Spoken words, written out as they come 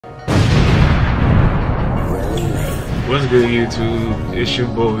What's good, YouTube? It's your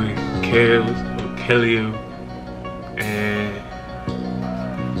boy Kellsonem, and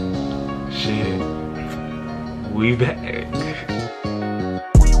shit, we back.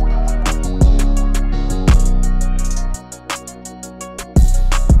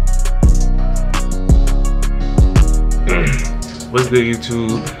 What's good,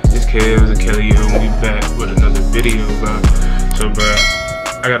 YouTube? It's Kellsonem. We back with another video, bro. So, bro,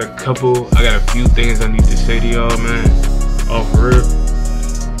 I got a few things I need to say to y'all, man. Off rip.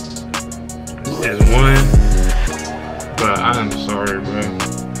 As one, but I'm sorry, bro.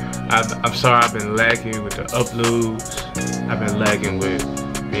 I'm sorry I've been lacking with the uploads. I've been lacking with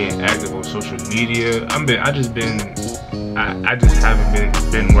being active on social media. I just haven't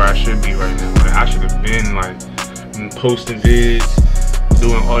been where I should be right now. Like, I should have been like posting vids,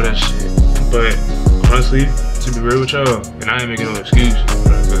 doing all that shit. But honestly, to be real with y'all, and I ain't making no excuses,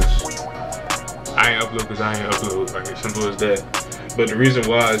 because I ain't upload because I ain't upload. Like, as simple as that. But the reason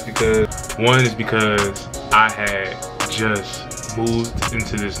why is because I had just moved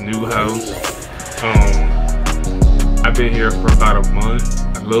into this new house. I've been here for about a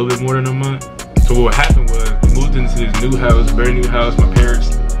month, a little bit more than a month. So what happened was, we moved into this new house, very new house. My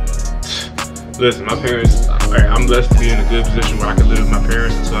parents, listen, I'm blessed to be in a good position where I can live with my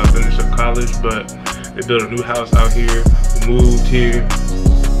parents until I finish up college, but they built a new house out here, we moved here.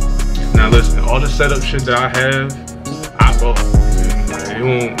 Now listen, all the setup shit that I have, I bought. Like,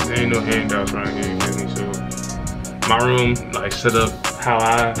 there ain't no handouts around here, you feel me? So my room, like, set up how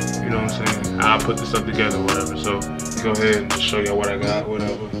I, you know what I'm saying, how I put this stuff together, whatever. So go ahead and just show y'all what I got,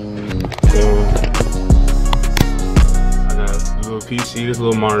 whatever. So little PC, this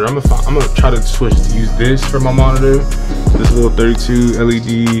little monitor. I'm gonna try to switch to use this for my monitor. This little 32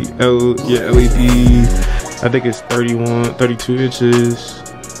 LED, LED. I think it's 32 inches.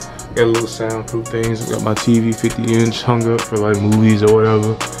 Got a little soundproof things. I got my TV 50-inch hung up for like movies or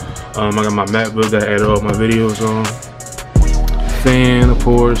whatever. I got my MacBook that I edit all my videos on. Fan, of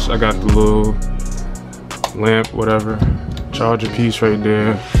course. I got the little lamp, whatever. Charger piece right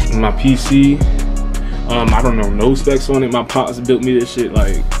there. My PC. I don't know no specs on it. My pops built me this shit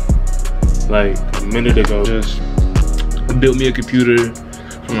like a minute ago. Just built me a computer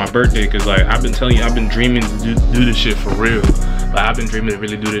for my birthday, cause like I've been telling you, I've been dreaming to do this shit for real. Like, I've been dreaming to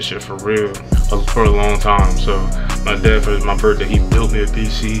really do this shit for real for a long time. So my dad, for my birthday, he built me a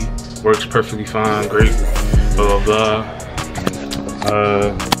PC. Works perfectly fine, great, blah blah blah.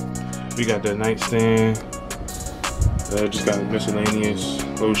 We got that nightstand. Just got miscellaneous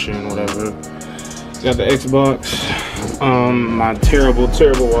lotion, whatever. Got the Xbox, my terrible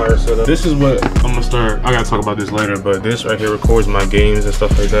wire setup. This is what I'm gonna start. I gotta talk about this later, but this right here records my games and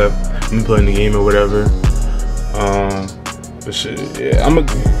stuff like that. I'm playing the game or whatever. But shit, yeah, I'm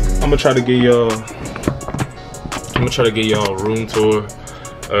gonna try to get y'all. I'm gonna try to get y'all a room tour,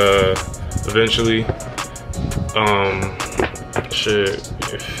 eventually. Shit,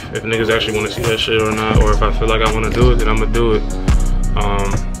 if niggas actually want to see that shit or not, or if I feel like I want to do it, then I'm gonna do it.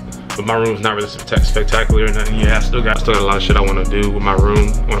 But my room's not really spectacular or nothing. Yeah, I still got a lot of shit I want to do with my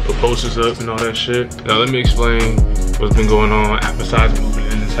room. I want to put posters up and all that shit. Now let me explain what's been going on besides moving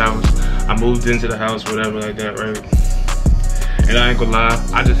in this house. I moved into the house, whatever like that, right? And I ain't gonna lie,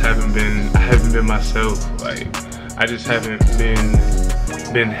 I haven't been myself. Like, I just haven't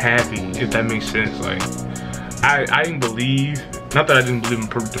been happy, if that makes sense. Like, I didn't believe, not that I didn't believe in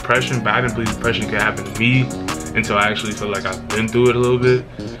depression, but I didn't believe depression could happen to me until I actually feel like I've been through it a little bit.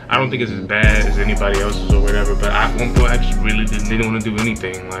 I don't think it's as bad as anybody else's or whatever, but at one point I just really didn't want to do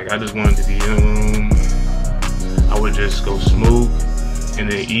anything. Like, I just wanted to be in a room. I would just go smoke and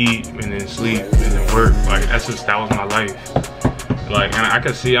then eat and then sleep and then work. Like, that was my life. Like, and I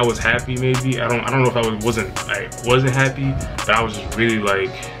could see I was happy maybe. I don't know if I wasn't happy, but I was just really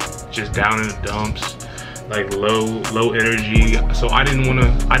like just down in the dumps. Like low energy, so I didn't want to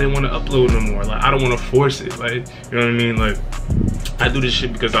upload no more. Like, I don't want to force it, like, you know what I mean? Like, I do this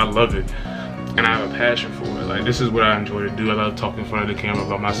shit because I love it and I have a passion for it. Like, this is what I enjoy to do. I love talking in front of the camera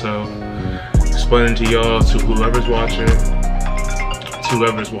about myself, explaining to y'all, to whoever's watching,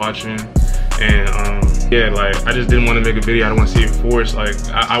 and yeah, like, I just didn't want to make a video. I don't want to see it forced. Like,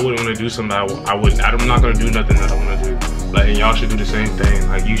 I wouldn't want to do something I'm not gonna do nothing that I want to do. Like, and y'all should do the same thing.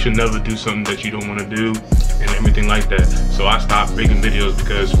 Like, you should never do something that you don't want to do and everything like that. So I stopped making videos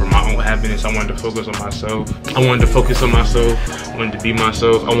because for my own happiness, I wanted to focus on myself. I wanted to be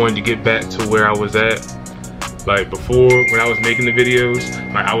myself. I wanted to get back to where I was at. Like, before, when I was making the videos,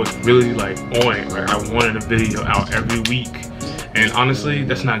 like, I was really like on it. Like, I wanted a video out every week. And honestly,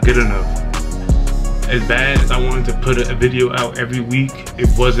 that's not good enough. As bad as I wanted to put a video out every week, it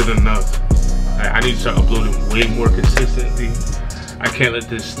wasn't enough. Like, I need to start uploading way more consistently. I can't let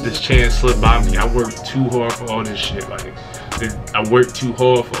this chance slip by me. I worked too hard for all this shit. Like, I worked too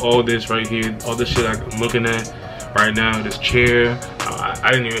hard for all this right here. All this shit I'm looking at right now. This chair.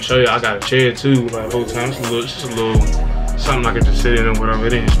 I didn't even show you. I got a chair too. Like, the whole time. It's just a little something I could just sit in or whatever.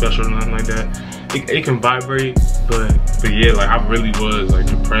 It ain't special or nothing like that. It can vibrate, but yeah, like, I really was like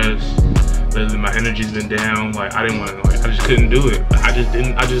depressed. Lately, my energy's been down. Like, I didn't want to. Like, I just couldn't do it. I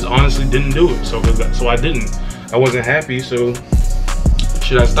just honestly didn't do it. So I didn't. I wasn't happy. So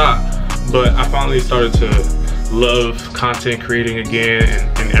should I stop? But I finally started to love content creating again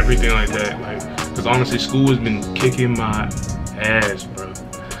and everything like that. Like, because honestly, school has been kicking my ass, bro.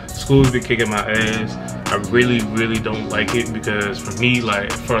 School has been kicking my ass. I really, really don't like it, because for me,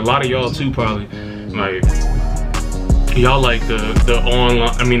 like, for a lot of y'all too, probably, like, y'all like the online,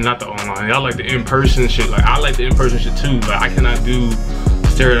 I mean, not the online, y'all like the in-person shit. Like, I like the in-person shit too, but I cannot do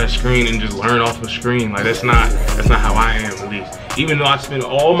stare at a screen and just learn off a screen. Like, that's not how I am, at least. Even though I spend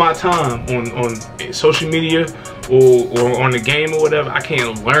all my time on social media or on the game or whatever, I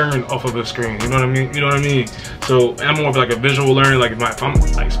can't learn off of a screen. You know what I mean? You know what I mean? So I'm more of like a visual learner. Like, if I'm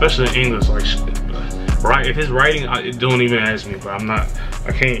like, especially in English, like, right? If it's writing, don't even ask me, bro.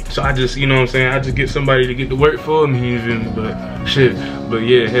 I can't. So I just, you know what I'm saying? I just get somebody to get the work for me, even. But shit. But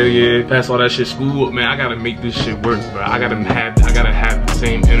yeah, hell yeah. Pass all that shit. School, man. I gotta make this shit work, bro. I gotta have the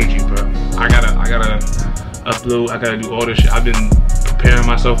same energy, bro. I gotta upload. I gotta do all this shit. I've been preparing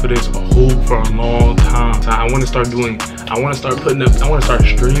myself for this for a long time. So I want to start putting up. I want to start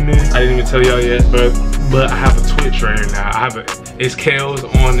streaming. I didn't even tell y'all yet, but I have a Twitch right now. It's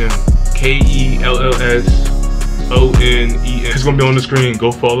Kellsonem. Kellsonen. It's gonna be on the screen.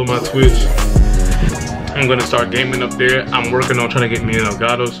 Go follow my Twitch. I'm gonna start gaming up there. I'm working on trying to get me an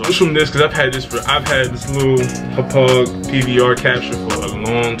Elgato. So just from this, because I've had this little Hapog PVR capture for a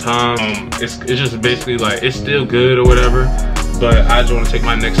long time. It's just basically like, it's still good or whatever, but I just want to take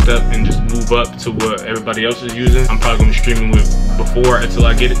my next step and just move up to what everybody else is using. I'm probably gonna be streaming with until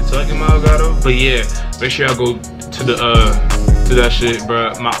I get my Elgato. But yeah, make sure y'all go to that shit,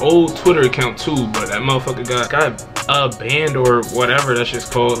 bro. My old Twitter account too, but that motherfucker got banned or whatever that shit's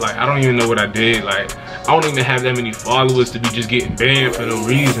called. Like, I don't even know what I did. Like, I don't even have that many followers to be just getting banned for no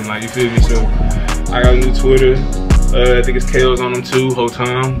reason. Like, you feel me? So I got a new Twitter. I think it's Kellsonem too. Whole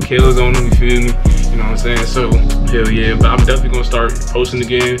time Kellsonem, you feel me? You know what I'm saying? So hell yeah. But I'm definitely gonna start posting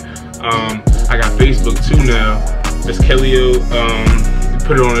again. I got Facebook too now. It's Kellio.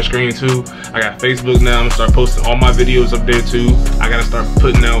 Put it on the screen too. I got Facebook now. I'm gonna start posting all my videos up there too. I gotta start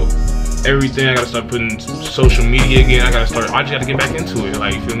putting out everything. I gotta start putting social media again. I just gotta get back into it.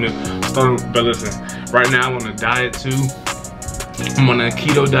 Like, you feel me? But listen, right now I'm on a diet too. I'm on a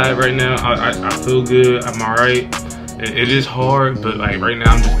keto diet right now. I feel good. I'm alright. It is hard, but like right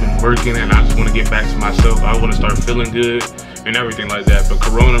now I'm just been working and I just want to get back to myself. I want to start feeling good and everything like that. But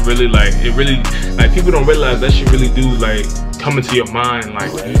Corona really, like, people don't realize that shit really do like come into your mind.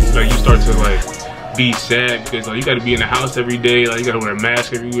 Like you start to like be sad because like you got to be in the house every day. Like, you got to wear a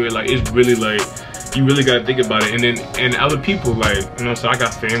mask everywhere. Like, it's really like, you really got to think about it. And other people, like, you know, so I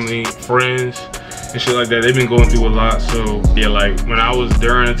got family, friends and shit like that. They've been going through a lot. So yeah, like when I was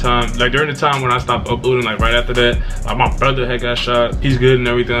during the time when I stopped uploading, like right after that, like my brother had got shot. He's good and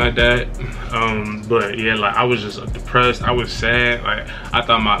everything like that. But yeah, like I was just depressed. I was sad. Like, I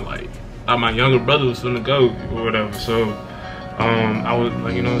thought my younger brother was gonna go or whatever. So I was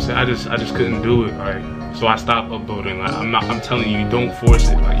like, you know what I'm saying, I just couldn't do it. Like, so I stopped uploading. Like, I'm telling you, don't force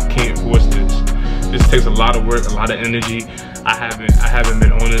it. Like, you can't force this. This takes a lot of work, a lot of energy. I haven't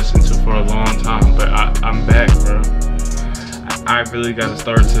been on this for a long time, but I'm back, bro. I really gotta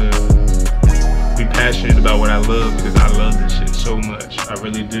start to be passionate about what I love, because I love this shit so much. I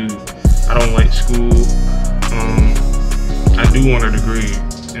really do. I don't like school. I do want a degree,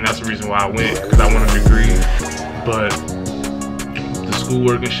 and that's the reason why I went, because I want a degree. But the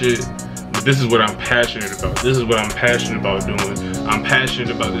schoolwork and shit, this is what I'm passionate about. This is what I'm passionate about doing. I'm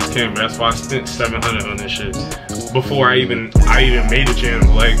passionate about this camera. That's why I spent $700 on this shit before I even made a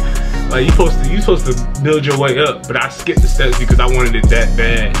channel. Like you supposed to build your way up, but I skipped the steps because I wanted it that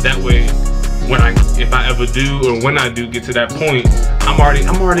bad. That way, if I ever do, or when I do get to that point, I'm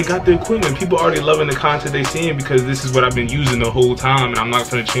already got the equipment. People are already loving the content they seeing, because this is what I've been using the whole time, and I'm not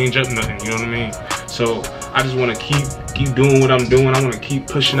gonna change up nothing. You know what I mean? So I just want to keep doing what I'm doing. I want to keep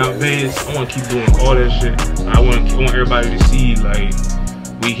pushing out vids. I want to keep doing all that shit. I want everybody to see like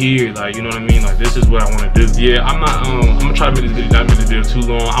we here, like, you know what I mean? Like, this is what I want to do. Yeah, I'm gonna try to make this video, not make this video too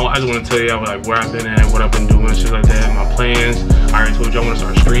long. I just want to tell y'all like where I've been at, what I've been doing, shit like that, my plans. I already told you I want to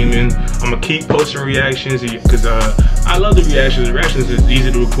start streaming. I'm gonna keep posting reactions because I love the reactions. The reactions is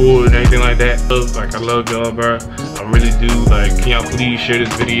easy to record and everything like that. Like, I love y'all, bro. I really do. Like, can y'all please share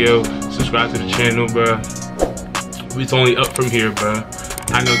this video, subscribe to the channel, bro. It's only up from here, bro.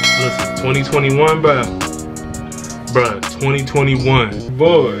 I know, listen, 2021, bro. Bruh, 2021.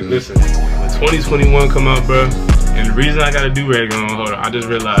 Boy, listen, when 2021 come out, bruh, and the reason I gotta do rag on, hold on, I just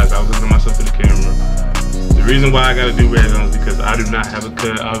realized I was looking at myself in the camera. The reason why I gotta do rag on is because I do not have a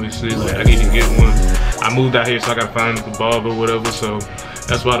cut, obviously. Like, I need to get one. I moved out here, so I gotta find the barber or whatever, so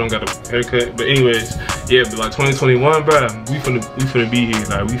that's why I don't got a haircut. But anyways, yeah, but like 2021, bruh, we finna be here.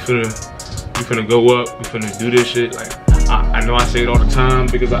 Like, we finna go up, we finna do this shit. Like, I know I say it all the time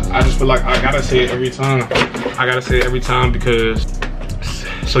because I just feel like I gotta say it every time. I gotta say it every time because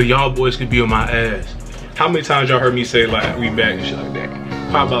so y'all boys could be on my ass. How many times y'all heard me say like we back and shit like that?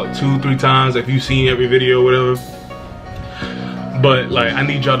 Probably about 2-3 times if you've seen every video or whatever. But like, I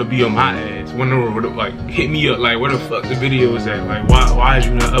need y'all to be on my ass. Whenever, like, hit me up, like, where the fuck the video is at? Like, why is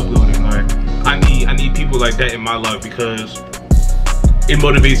you not uploading? Like, I need people like that in my life because it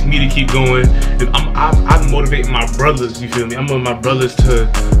motivates me to keep going, and I'm motivating my brothers, you feel me? I'm on my brothers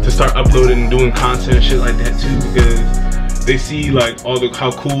to start uploading and doing content and shit like that too, because they see like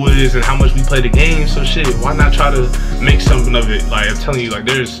how cool it is and how much we play the game. So shit, why not try to make something of it? Like, I'm telling you, like,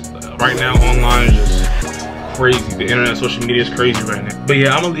 there's right now online is just crazy. The internet, social media is crazy right now. But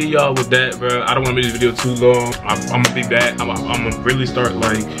yeah, I'm gonna leave y'all with that, bro. I don't want to make this video too long. I'm gonna be back. I'm gonna really start,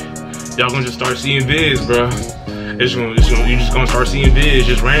 like, y'all gonna just start seeing vids, bro. You're just gonna start seeing vids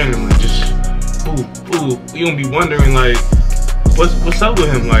just randomly, just ooh. You gonna be wondering like, what's up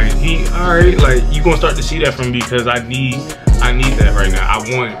with him? Like, he alright? Like, you gonna start to see that from me because I need that right now. I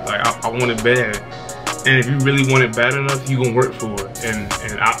want it, like I want it bad. And if you really want it bad enough, you gonna work for it. And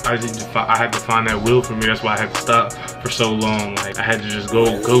I had to find that will for me. That's why I had to stop for so long. Like, I had to just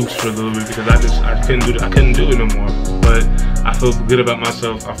go ghost for a little bit because I couldn't do it. I couldn't do it no more. But I feel good about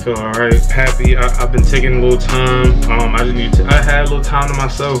myself. I feel alright, happy. I've been taking a little time. I had a little time to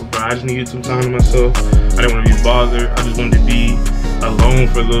myself, but I just needed some time to myself. I didn't want to be bothered. I just wanted to be alone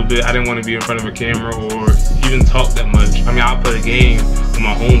for a little bit. I didn't want to be in front of a camera or even talk that much. I mean, I'll play a game with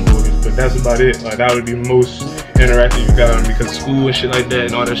my homeboys, but that's about it. Like, that would be most interactive you got on because school and shit like that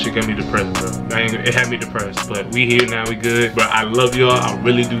and all that shit got me depressed, bro. It had me depressed, but we here now, we good. But I love y'all. I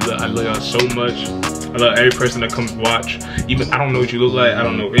really do. I love y'all so much. I love every person that comes watch. Even I don't know what you look like, I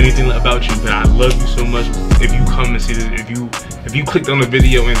don't know anything about you, but I love you so much. If you come and see this, if you clicked on the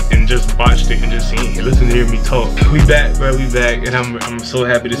video and just watched it and just seen it, listen to hear me talk. We back, bro, we back, and I'm so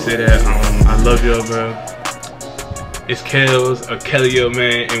happy to say that. I love y'all, bro. It's Kellsonem,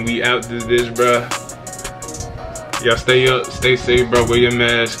 man, and we out this bitch, bro. Y'all stay up, stay safe, bro. Wear your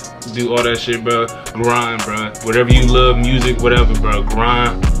mask, do all that shit, bro. Grind, bro. Whatever you love, music, whatever, bro.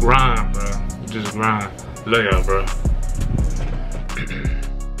 Grind, bro. Just grind. Love y'all, bro.